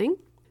not happening.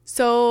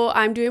 So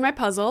I'm doing my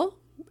puzzle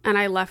and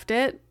I left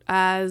it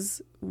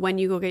as when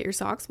you go get your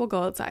socks, we'll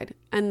go outside.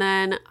 And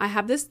then I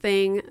have this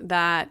thing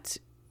that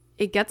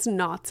it gets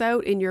knots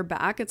out in your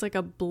back. It's like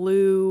a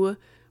blue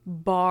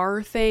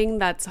bar thing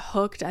that's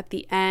hooked at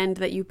the end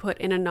that you put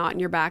in a knot in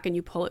your back and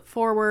you pull it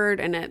forward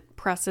and it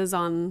presses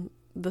on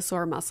the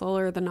sore muscle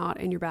or the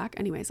knot in your back.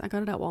 Anyways, I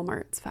got it at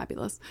Walmart. It's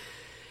fabulous.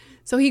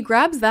 So he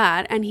grabs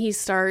that and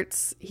he's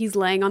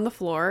laying on the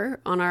floor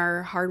on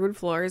our hardwood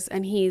floors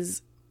and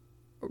he's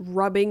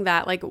rubbing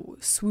that, like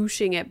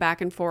swooshing it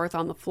back and forth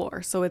on the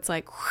floor. So it's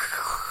like,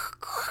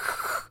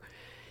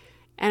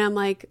 and I'm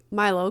like,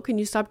 Milo, can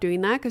you stop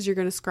doing that? Because you're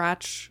going to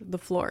scratch the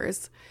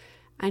floors.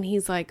 And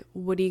he's like,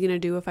 what are you going to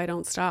do if I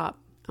don't stop?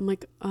 I'm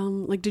like,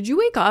 did you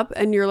wake up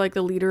and you're like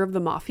the leader of the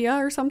mafia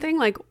or something?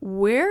 Like,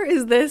 where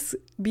is this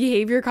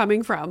behavior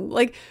coming from?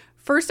 Like,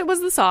 first it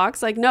was the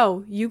socks. Like,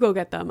 no, you go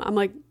get them. I'm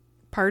like,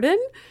 pardon?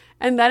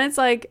 And then it's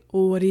like,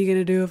 what are you going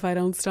to do if I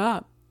don't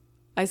stop?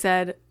 I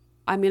said,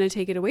 I'm going to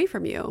take it away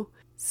from you.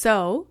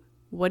 So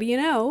what do you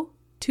know?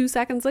 2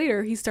 seconds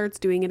later, he starts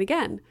doing it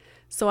again.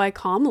 So I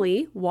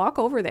calmly walk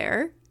over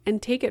there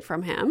and take it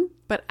from him.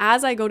 But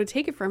as I go to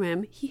take it from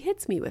him, he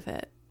hits me with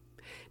it.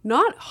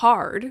 Not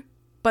hard,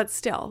 but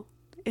still,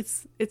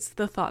 it's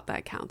the thought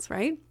that counts,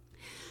 right?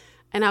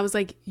 And I was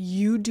like,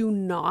 you do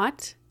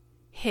not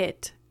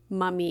hit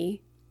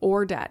Mommy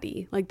or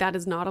Daddy. Like, that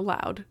is not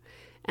allowed.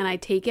 And I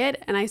take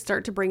it and I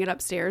start to bring it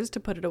upstairs to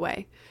put it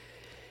away.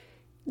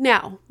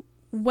 Now,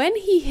 when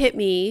he hit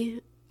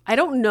me, I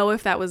don't know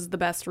if that was the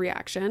best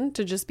reaction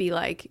to just be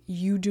like,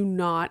 you do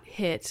not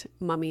hit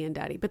Mommy and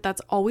Daddy. But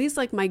that's always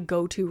like my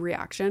go-to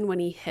reaction when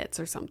he hits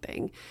or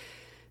something.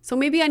 So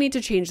maybe I need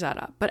to change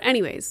that up. But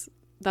anyways,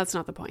 that's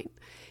not the point.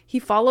 He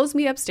follows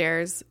me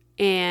upstairs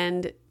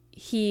and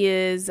he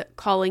is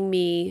calling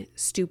me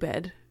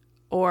stupid,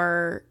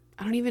 or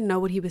I don't even know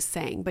what he was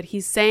saying, but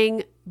he's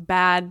saying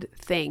bad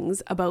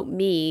things about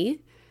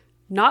me,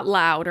 not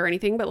loud or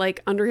anything, but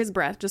like under his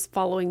breath, just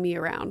following me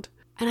around.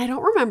 And I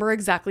don't remember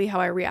exactly how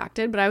I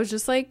reacted, but I was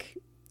just like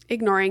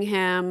ignoring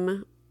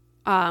him.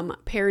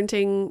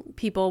 Parenting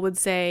people would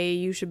say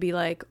you should be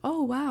like,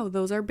 oh, wow,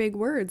 those are big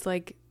words.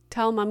 Like,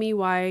 tell Mommy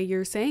why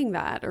you're saying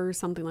that or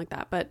something like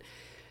that. But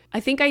I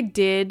think I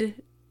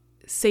did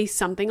say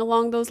something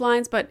along those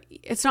lines, but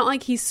it's not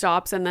like he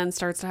stops and then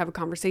starts to have a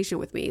conversation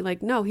with me.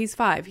 Like, no, he's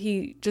 5.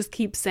 He just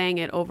keeps saying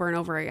it over and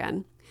over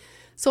again.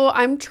 So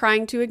I'm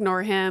trying to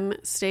ignore him,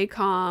 stay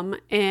calm,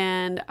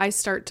 and I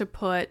start to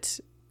put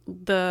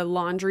the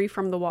laundry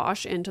from the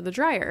wash into the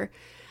dryer.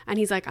 And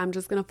he's like, I'm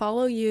just going to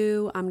follow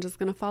you. I'm just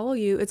going to follow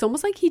you. It's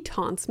almost like he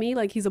taunts me,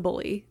 like he's a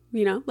bully,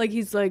 you know, like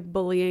he's like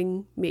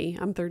bullying me.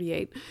 I'm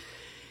 38.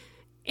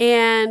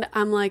 And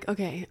I'm like,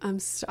 okay,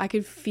 I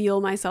could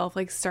feel myself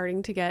like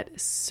starting to get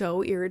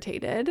so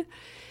irritated.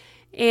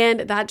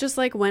 And that just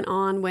like went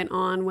on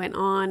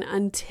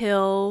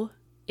until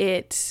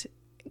it,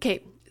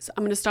 okay, so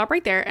I'm going to stop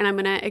right there and I'm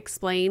going to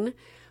explain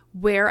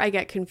where I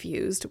get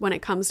confused when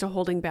it comes to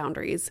holding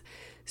boundaries.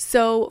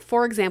 So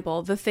for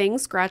example, the thing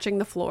scratching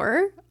the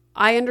floor,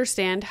 I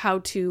understand how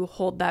to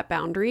hold that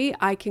boundary.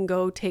 I can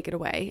go take it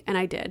away. And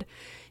I did.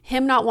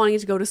 Him not wanting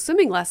to go to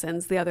swimming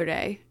lessons the other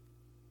day,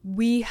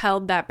 we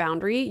held that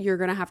boundary. You're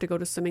going to have to go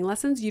to swimming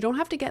lessons. You don't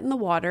have to get in the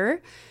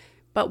water,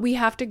 but we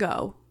have to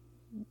go.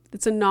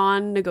 It's a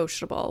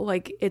non-negotiable.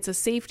 Like, it's a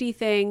safety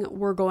thing.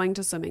 We're going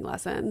to swimming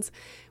lessons.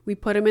 We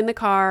put him in the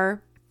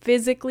car,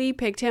 physically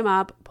picked him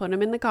up, put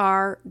him in the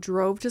car,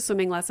 drove to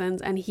swimming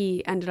lessons, and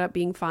he ended up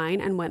being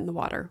fine and went in the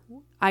water.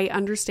 I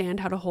understand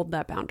how to hold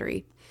that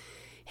boundary.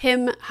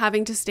 Him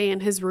having to stay in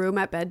his room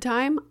at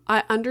bedtime,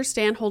 I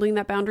understand holding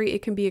that boundary.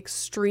 It can be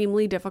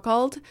extremely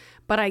difficult,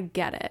 but I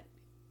get it.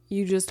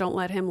 You just don't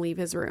let him leave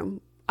his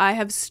room. I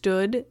have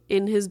stood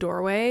in his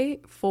doorway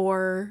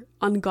for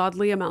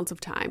ungodly amounts of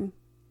time,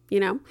 you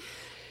know?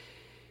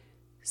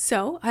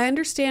 So I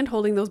understand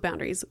holding those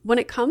boundaries. When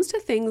it comes to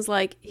things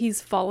like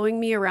he's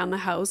following me around the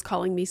house,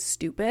 calling me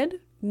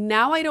stupid,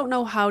 now I don't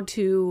know how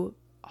to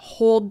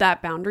hold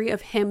that boundary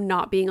of him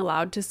not being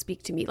allowed to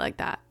speak to me like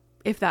that,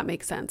 if that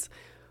makes sense.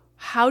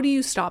 How do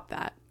you stop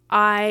that?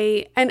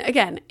 And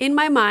again, in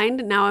my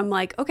mind, now I'm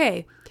like,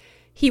 okay,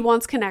 he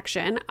wants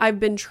connection. I've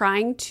been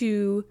trying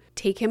to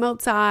take him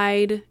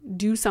outside,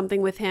 do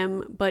something with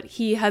him, but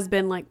he has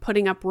been like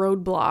putting up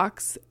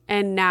roadblocks.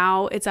 And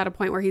now it's at a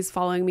point where he's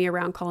following me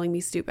around, calling me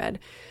stupid.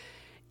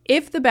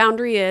 If the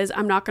boundary is,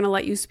 I'm not going to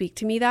let you speak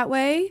to me that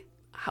way,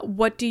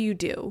 what do you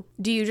do?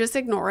 Do you just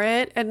ignore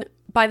it? And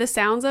by the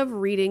sounds of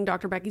reading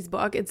Dr. Becky's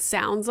book, it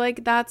sounds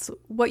like that's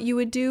what you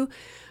would do.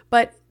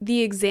 But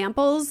the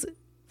examples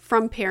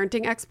from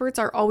parenting experts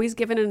are always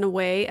given in a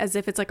way as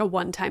if it's like a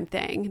one-time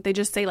thing. They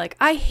just say like,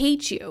 I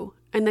hate you.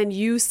 And then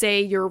you say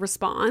your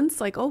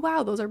response like, oh,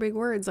 wow, those are big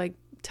words. Like,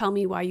 tell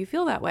me why you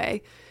feel that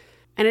way.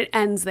 And it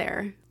ends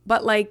there.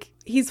 But like,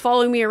 he's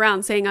following me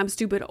around saying I'm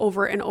stupid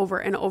over and over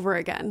and over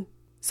again.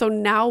 So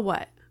now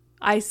what?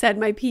 I said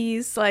my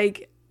piece.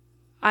 Like,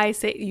 I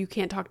say, you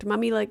can't talk to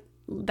mommy like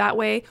that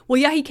way.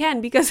 Well, yeah, he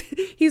can because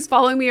he's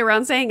following me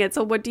around saying it.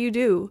 So what do you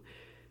do?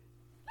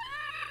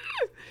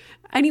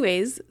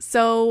 Anyways,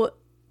 so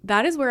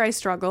that is where I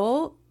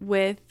struggle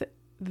with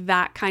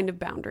that kind of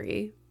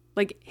boundary.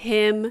 Like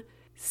him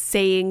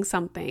saying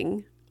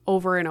something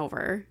over and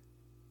over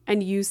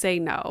and you say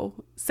no.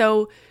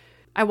 So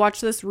I watched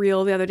this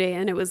reel the other day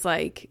and it was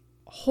like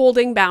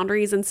holding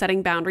boundaries and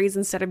setting boundaries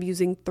instead of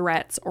using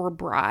threats or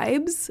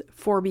bribes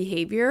for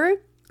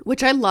behavior,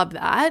 which I love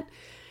that.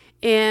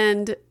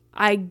 And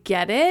I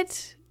get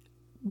it.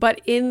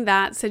 But in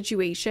that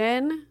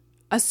situation,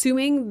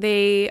 assuming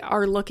they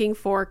are looking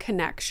for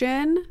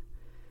connection,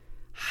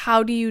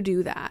 how do you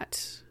do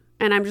that?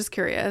 And I'm just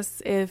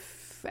curious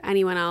if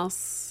anyone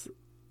else,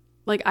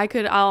 like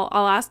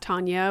I'll ask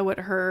Tanya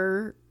what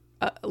her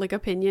like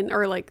opinion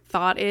or like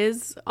thought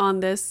is on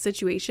this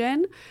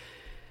situation.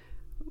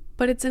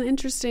 But it's an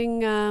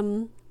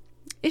interesting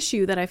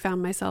issue that I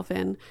found myself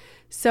in.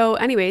 So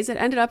anyways, it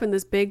ended up in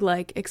this big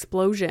like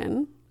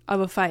explosion of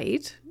a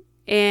fight.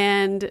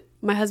 And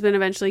my husband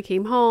eventually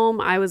came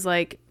home. I was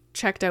like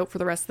checked out for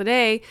the rest of the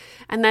day.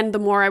 And then the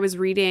more I was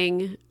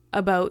reading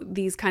about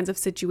these kinds of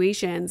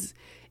situations,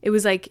 it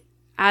was like,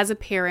 as a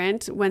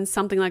parent, when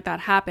something like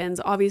that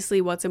happens,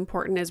 obviously what's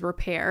important is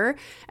repair.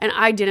 And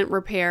I didn't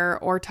repair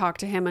or talk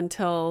to him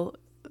until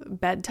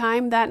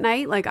bedtime that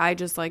night. Like I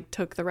just like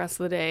took the rest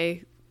of the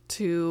day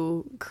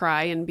to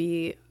cry and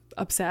be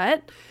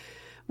upset,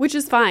 which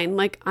is fine.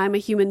 Like I'm a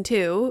human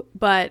too.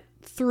 But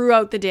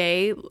throughout the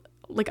day,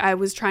 like I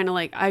was trying to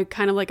like, I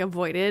kind of like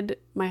avoided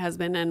my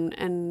husband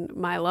and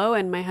Milo,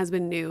 and my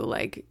husband knew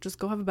like, just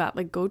go have a bath,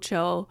 like go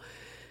chill.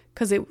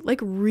 Cause it like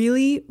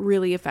really,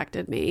 really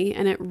affected me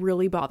and it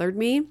really bothered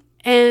me.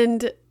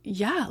 And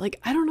yeah, like,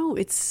 I don't know,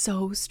 it's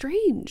so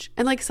strange.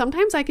 And like,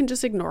 sometimes I can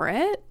just ignore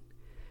it.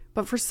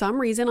 But for some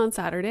reason on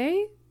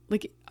Saturday,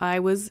 like I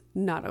was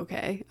not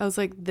okay. I was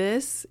like,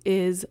 this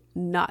is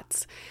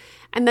nuts.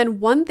 And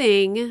then one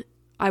thing,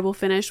 I will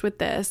finish with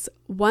this.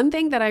 One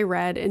thing that I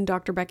read in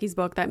Dr. Becky's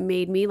book that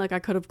made me like I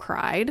could have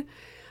cried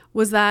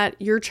was that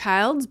your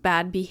child's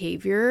bad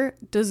behavior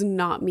does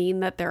not mean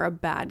that they're a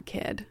bad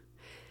kid.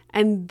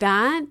 And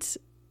that,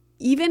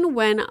 even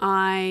when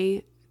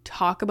I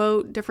talk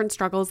about different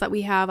struggles that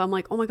we have, I'm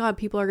like, oh my God,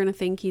 people are going to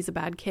think he's a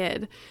bad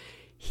kid.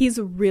 He's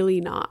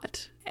really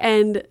not.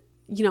 And,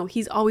 you know,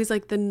 he's always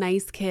like the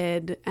nice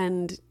kid,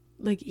 and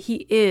like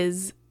he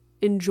is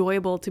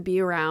enjoyable to be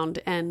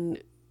around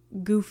and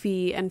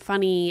goofy and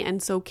funny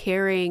and so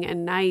caring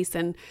and nice.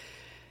 And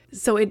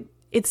so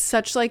it's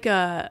such like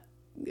a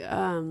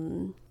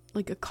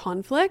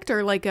conflict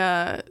or like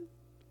a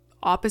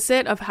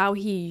opposite of how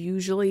he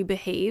usually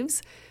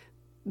behaves,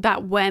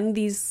 that when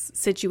these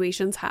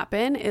situations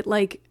happen, it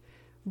like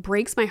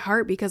breaks my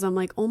heart because I'm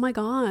like, oh my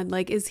God,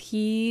 like, is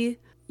he,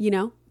 you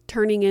know,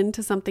 turning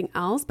into something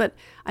else? But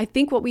I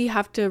think what we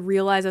have to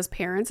realize as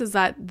parents is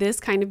that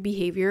this kind of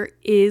behavior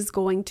is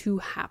going to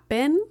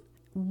happen.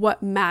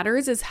 what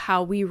matters is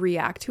how we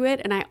react to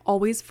it. And I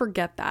always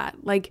forget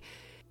that. Like,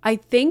 I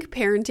think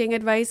parenting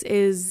advice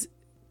is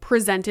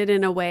presented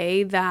in a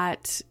way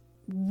that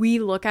we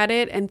look at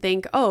it and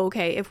think, oh,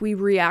 okay, if we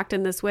react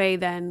in this way,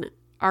 then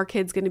our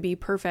kid's going to be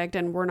perfect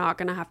and we're not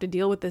going to have to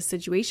deal with this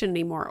situation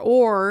anymore.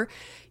 Or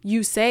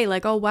you say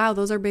like, oh, wow,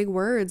 those are big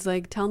words.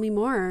 Like, tell me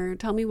more.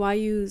 Tell me why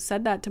you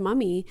said that to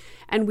mommy.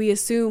 And we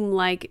assume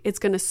like it's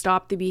going to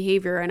stop the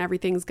behavior and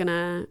everything's going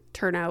to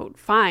turn out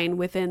fine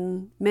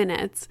within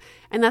minutes.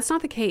 And that's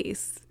not the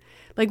case.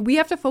 Like, we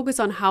have to focus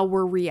on how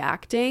we're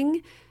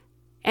reacting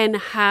and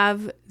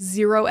have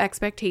zero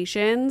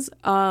expectations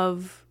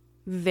of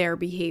their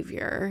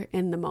behavior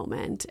in the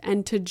moment,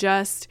 and to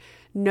just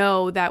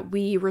know that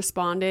we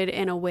responded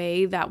in a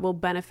way that will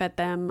benefit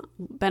them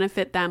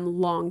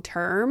long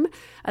term,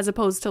 as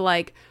opposed to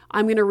like,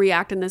 I'm going to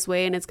react in this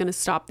way and it's going to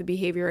stop the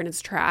behavior in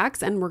its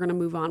tracks and we're going to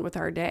move on with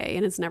our day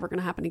and it's never going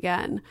to happen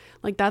again.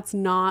 Like, that's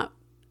not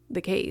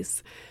the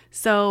case.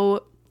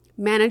 So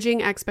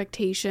managing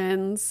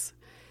expectations,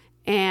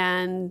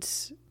 and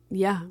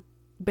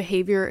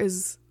behavior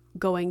is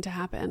going to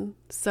happen.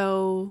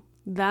 So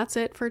that's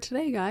it for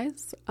today,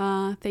 guys.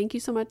 Thank you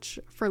so much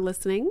for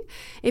listening.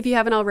 If you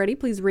haven't already,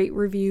 please rate,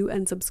 review,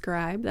 and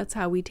subscribe. That's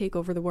how we take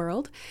over the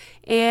world.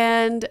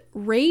 And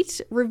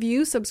rate,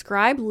 review,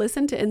 subscribe,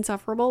 listen to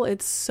Insufferable.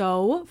 It's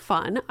so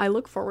fun. I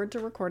look forward to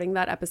recording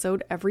that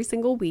episode every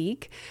single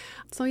week.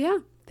 So yeah,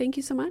 thank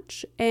you so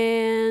much.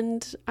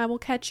 And I will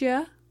catch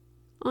you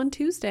on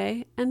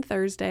Tuesday and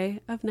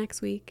Thursday of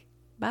next week.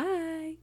 Bye.